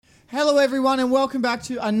Hello, everyone, and welcome back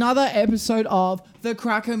to another episode of the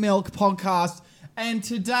CrackerMilk podcast. And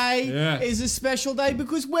today is a special day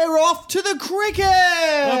because we're off to the cricket.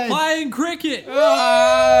 We're playing cricket.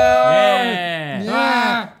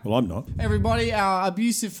 Yeah. Well, I'm not. Everybody, our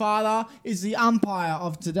abusive father is the umpire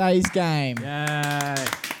of today's game. Yay.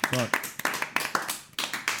 Right.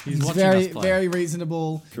 He's very, us play. very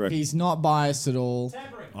reasonable. Correct. He's not biased at all.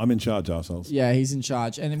 I'm in charge, arseholes. Yeah, he's in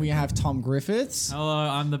charge. And then we have Tom Griffiths. Hello,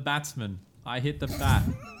 I'm the batsman. I hit the bat.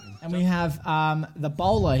 And we have the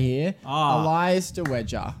bowler here, Elias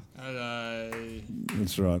DeWedger. Hello.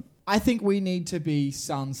 That's right. I think we need to be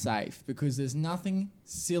sun safe because there's nothing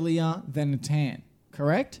sillier than a tan.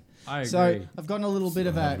 Correct? I agree. So I've gotten a little bit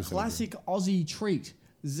of a 100% classic Aussie treat,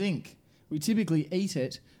 zinc. We typically eat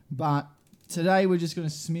it, but today we're just going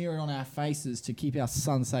to smear it on our faces to keep our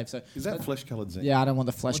sun safe. So Is that flesh-coloured zinc? yeah, I don't want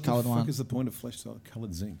the flesh-coloured What the fuck one. is the point of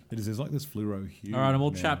flesh-coloured zinc? It is. There's like this fluoro hue. All right, I'm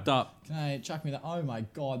all now. chapped up. Can you chuck me that? Oh my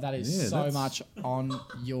god, that is Yeah, so that's- much on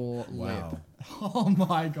your Wow. lip. Oh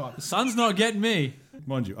my god. The sun's not getting me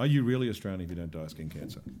Mind you, are you really Australian if you don't die of skin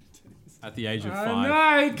cancer? at the age of 5.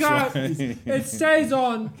 No, it can't. It stays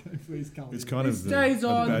on. Please come. It's kind of the stays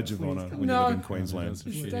on. badge of honour when you live in Queensland.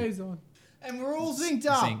 It stays on. And we're all zinced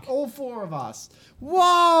up, Zinc. all four of us.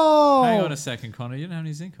 Whoa! Hang on a second, Connor. You don't have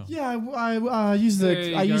any zinc on. Yeah, I use There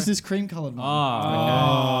you I go. use this cream coloured one.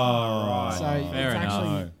 Oh, So right. Fair it's enough.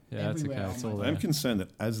 actually Yeah, that's okay. everywhere It's on all my- I'm there. concerned that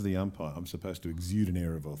as the umpire, I'm supposed to exude an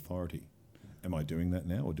air of authority. Am I doing that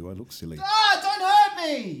now, or do I look silly? Don't hurt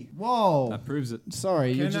me! Whoa! That proves it.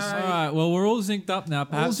 Sorry, you Can just. I- All right, well, we're all zinced up now.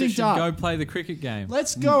 Perhaps we zinced should up. go play the cricket game.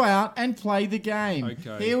 Let's go out and play the game.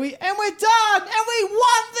 Okay. Here we're done, and we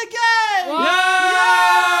won the game!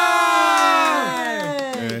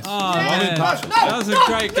 Yes. Oh, Yeah. man. touch it. That was a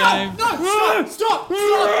great game. No! Stop!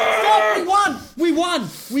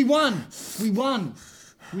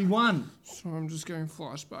 We won! So I'm just getting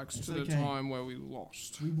flashbacks to the okay. time where we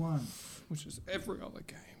lost, We won. which is every other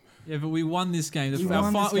game. Yeah, but we won this game. We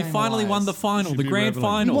won this We game, finally won the Elias. final, Should the be grand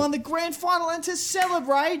reveling. We final. won the grand final, and to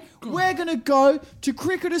celebrate, we're going to go to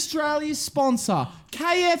Cricket Australia's sponsor,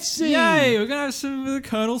 KFC. Yay, we're going to have some of the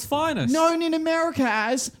Colonel's finest. Known in America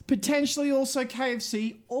as potentially also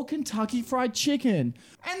KFC or Kentucky Fried Chicken.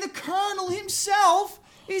 And the Colonel himself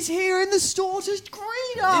is here in the store to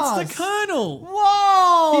greet us. It's the Colonel.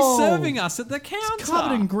 Whoa! He's serving us at the counter.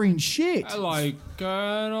 Covered in green shit. Hello,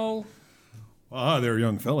 Colonel. Ah, there,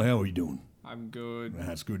 young fella. How are you doing? I'm good.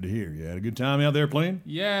 That's good to hear. You had a good time out there playing?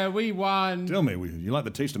 Yeah, we won. Tell me, you like the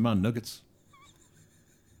taste of my nuggets?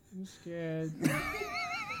 I'm scared. Hey,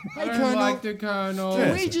 I don't Colonel, like the Colonel.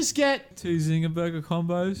 can we just get... 2 Zinger Burger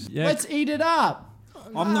combos. Yeah. Let's eat it up.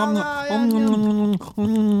 Om, nom, nom, nom,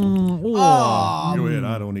 Oh. Go ahead.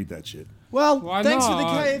 I don't eat that shit. Well, Why thanks for the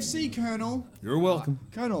not? KFC, Colonel. You're welcome.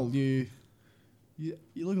 Colonel, you look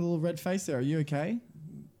a little red faced there. Are you okay?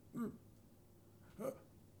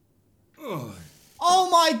 Oh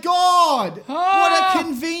my God! What a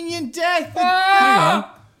convenient death! Hang on.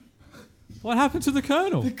 What happened to the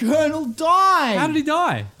Colonel? The Colonel died. How did he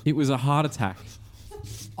die? It was a heart attack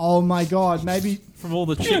Oh my God! Maybe from all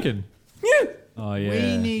the chicken. Oh, yeah.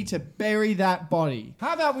 we need to bury that body.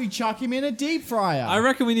 How about we chuck him in a deep fryer? I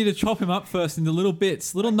reckon we need to chop him up first into little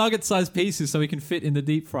bits, little nugget-sized pieces so he can fit in the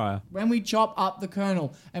deep fryer. When we chop up the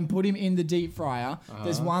Colonel and put him in the deep fryer,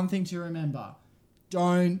 there's one thing to remember.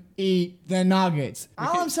 Don't eat the nuggets.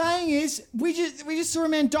 All I'm saying is, we just saw a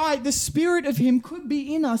man die. The spirit of him could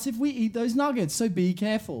be in us if we eat those nuggets, so be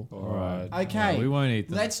careful. All right. Okay. We won't eat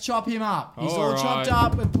them. Let's chop him up. He's all All chopped right.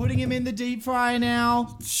 up. We're putting him in the deep fryer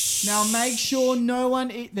now. Now make sure no one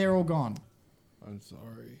eat. They're all gone. I'm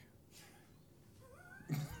sorry.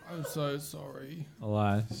 I'm so sorry.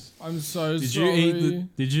 Elias. I'm so Did sorry.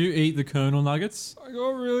 you eat the Colonel nuggets? I got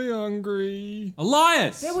really hungry.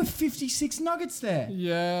 Elias! There were 56 nuggets there.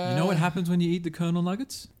 Yeah. You know what happens when you eat the Colonel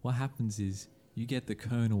nuggets? What happens is you get the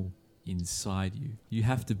Colonel inside you. You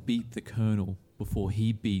have to beat the Colonel before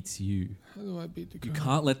he beats you. How do I beat the You Colonel?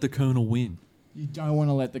 can't let the Colonel win. You don't want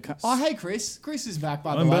to let the... Oh, hey, Chris. Chris is back,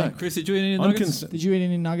 by the I'm way. back. Chris, did you eat any I'm nuggets? concerned. Did you eat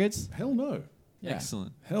any nuggets? Hell no. Yeah.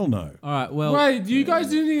 Excellent. Hell no. All right, well... Wait, you guys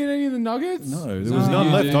didn't eat any of the nuggets? No, there was No, none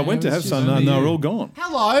you left. did. I went to It have was some just and they only were you. all gone.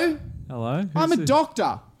 Hello. Hello? I'm Who's a this?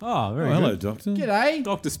 doctor. Oh, very Oh, hello, good. doctor. G'day.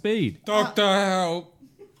 Dr. Speed. Doctor, help.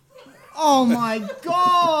 Oh, my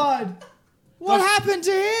God. What happened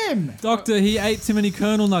to him? Doctor, he ate too many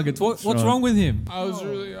Colonel nuggets. What's right. wrong with him? I was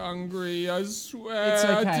really hungry. I swear. It's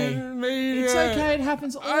okay. I didn't mean It's it. okay. It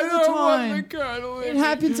happens all I the don't want the time. Colonel It in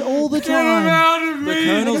happens all the Get him time. out of me. The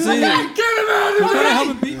Colonel's in. Get him out of We're me. gonna have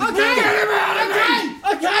a beat. Get him out of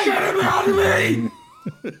me. Okay. Get him out of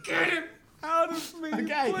me. Get him. Out of me,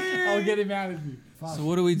 Okay, please. I'll get him out of you. Fuck. So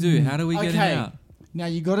what do we do? How do we get him out? Now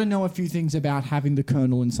you got to know a few things about having the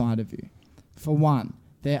kernel inside of you. For one,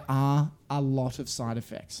 there are a lot of side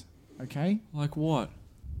effects. Okay? Like what?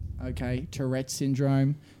 Okay, Tourette's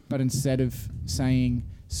syndrome, but instead of saying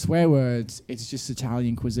swear words, it's just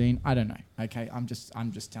Italian cuisine. I don't know. Okay, I'm just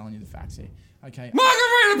telling you the facts here. Okay.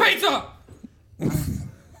 Margarita pizza.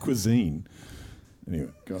 Cuisine. Anyway,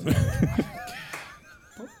 go on.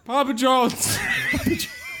 Papa John's.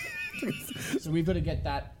 So we've got to get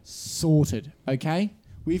that sorted, okay?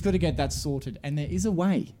 We've got to get that sorted, and there is a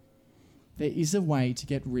way. There is a way to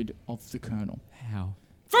get rid of the kernel. How?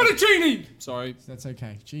 Fettuccine. Sorry. That's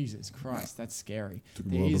okay. Jesus Christ, that's scary. Took a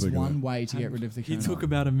There while to is think of one that. way to get rid of the He kernel. took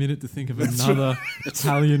about a minute to think of another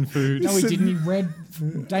Italian food. No, he didn't. He read.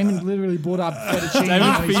 Damon literally brought up fettuccine. Damon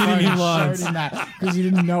on his feeding phone him and lines. showed him that because he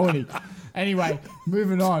didn't know any. Anyway,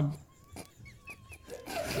 moving on.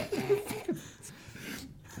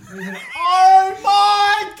 Oh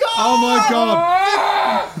my god! Oh my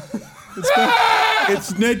god!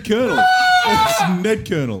 It's Ned Colonel. It's Ned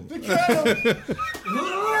Colonel.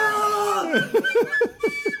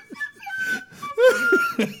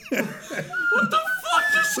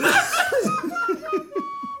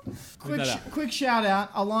 Quick shout out.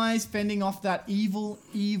 Elias fending off that evil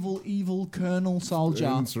Colonel soldier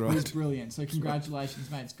That's right. was brilliant. So congratulations,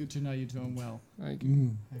 mate. It's good to know you're doing well. Thank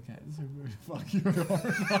you. Okay, this is fucking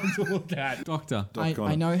horrifying to look at. Doctor,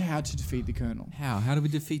 I know how to defeat the Colonel. how? How do we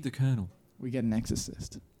defeat the Colonel? We get an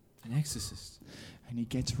exorcist, An exorcist. and he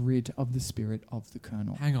gets rid of the spirit of the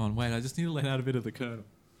Colonel. Hang on, wait, I just need to let out a bit of the Colonel.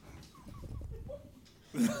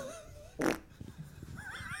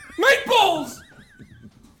 Meatballs.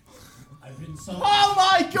 Oh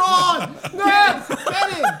my god! Yes!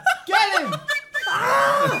 Get him! Get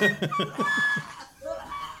him!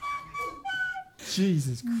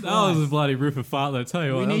 Jesus Christ. That was a bloody rip apart, though. Tell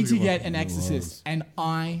you what. We that need was a to good one. get an exorcist, and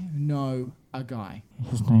I know a guy.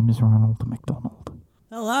 His name is Ronald McDonald.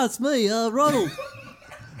 Hello, it's me, Ronald.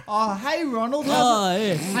 Oh, hey Ronald. Oh,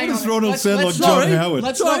 yeah. Why does Ronald sound like let's John Sorry. Howard?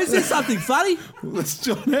 Let's Sorry, not. is there something funny? That's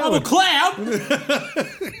John I'm a Howard. clown.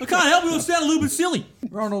 I can't help it. I sound a little bit silly.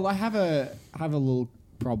 Ronald, I have a little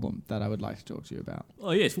problem that I would like to talk to you about.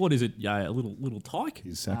 Oh, yes, what is it? Yeah, a little tyke?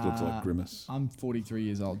 His sack looks like Grimace. I'm 43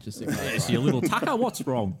 years old. Just Yes, you little tucker. What's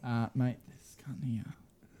wrong? mate, this cunt here,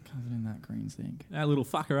 covered in that green zinc. That little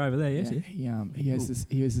fucker over there, yes? Yeah, he has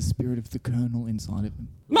the spirit of the Colonel inside of him.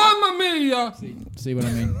 Mamma mia. See what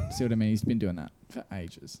I mean? See what I mean? He's been doing that for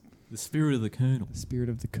ages. The spirit of the Colonel. The spirit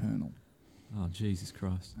of the Colonel. Oh, Jesus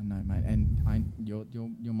Christ. I know, mate, and you're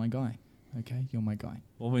my guy. Okay, you're my guy.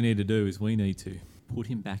 What we need to do is we need to put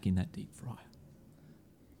him back in that deep fryer.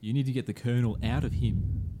 You need to get the Colonel out of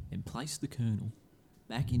him and place the Colonel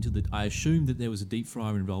back into the... I assume that there was a deep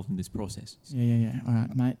fryer involved in this process. Yeah. All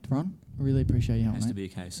right, mate. Ron, I really appreciate your It help, has mate. to be a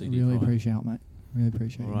KFC I deep really fryer. appreciate it, mate. Really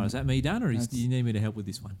appreciate All it. right, is that me done, or do That's- you need me to help with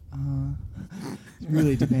this one? It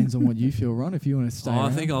really depends on what you feel, Ron. If you want to stay Oh, I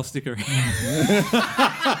around. think I'll stick around.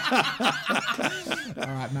 All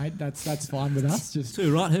right, mate. That's fine with us. Just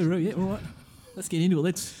Too right, yeah, all right. Let's get into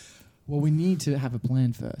it. well, we need to have a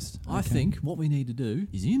plan first. I okay? think what we need to do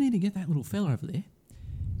is you need to get that little fella over there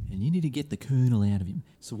and you need to get the Colonel out of him.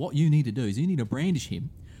 So what you need to do is you need to brandish him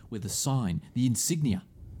with a sign, the insignia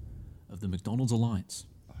of the McDonald's Alliance.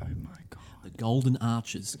 Oh my god. The golden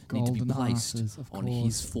arches need to be golden placed arches, of on course.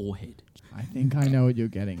 his forehead. I think I know what you're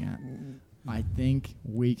getting at. I think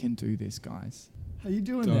we can do this, guys. How you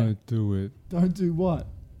doing there? Don't do it. Don't do what?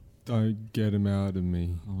 Don't get him out of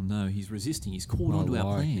me. Oh no, he's resisting. He's caught I onto our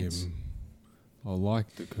like plans. him. I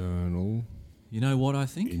like the Colonel. You know what I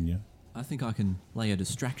think? In ya. I think I can lay a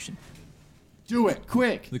distraction. Do it,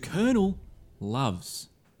 quick. The Colonel loves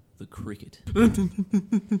the cricket.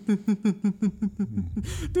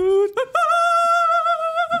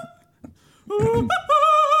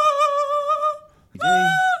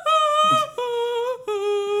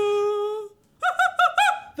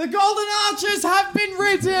 The golden arches have been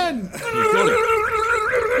written. Watch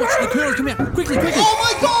the Colonel come out. Quickly, quickly.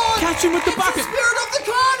 Oh my god! Catch him with the The bucket. spirit of the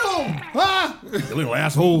Colonel! Ah! You little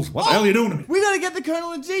assholes. What the hell are you doing to me? We gotta get the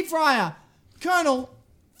Colonel in deep fryer. Colonel,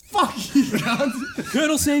 fuck you, cunt.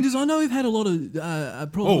 Colonel Sanders, I know we've had a lot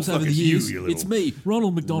of problems Oh, over fuck, the it's you, years. you little It's me,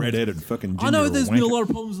 Ronald McDonald. Red-headed fucking ginger I know there's been a wanker. lot of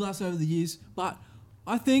problems with us over the years, but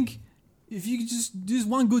I think if you could just do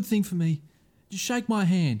one good thing for me, just shake my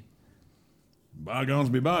hand. Bygones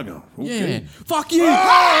be bygones. Okay. Yeah. Fuck you!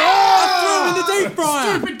 I threw him in the deep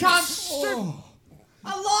fryer! Stupid cunt.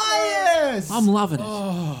 Elias! I'm loving it.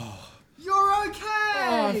 You're okay.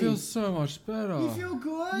 Oh, I feel so much better. You feel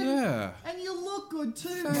good? Yeah. And you look good too,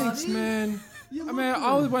 Thanks, buddy. man. You I look mean,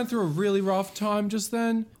 I good. went through a really rough time just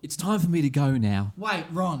then. It's time for me to go now. Wait,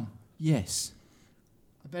 Ron. Yes.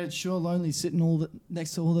 I bet it's sure lonely sitting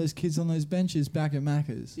next to all those kids on those benches back at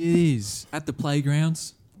Macca's. It is. At the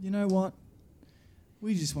playgrounds. You know what?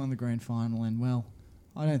 We just won the grand final, and well,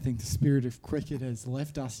 I don't think the spirit of cricket has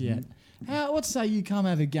left us yet. What say you come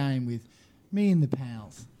have a game with me and the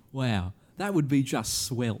pals? Wow. That would be just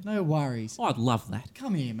swell. No worries. I'd love that.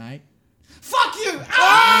 Come here, mate. Fuck you!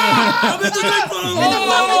 Ah! In the fucking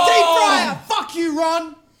deep fryer! Fuck you,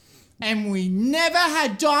 Ron! And we never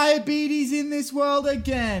had diabetes in this world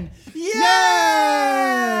again.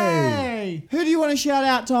 Yay! Who do you want to shout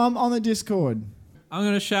out, Tom, on the Discord? I'm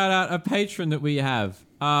going to shout out a patron that we have.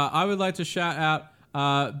 I would like to shout out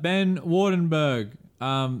Ben Wardenberg.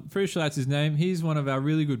 Pretty sure that's his name. He's one of our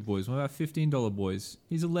really good boys, one of our $15 boys.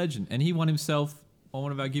 He's a legend, and he won himself on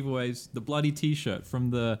one of our giveaways the bloody T-shirt from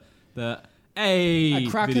the A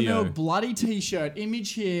CrackerMilk bloody T-shirt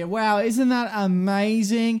image here. Wow, isn't that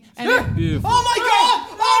amazing? And Beautiful. oh my God!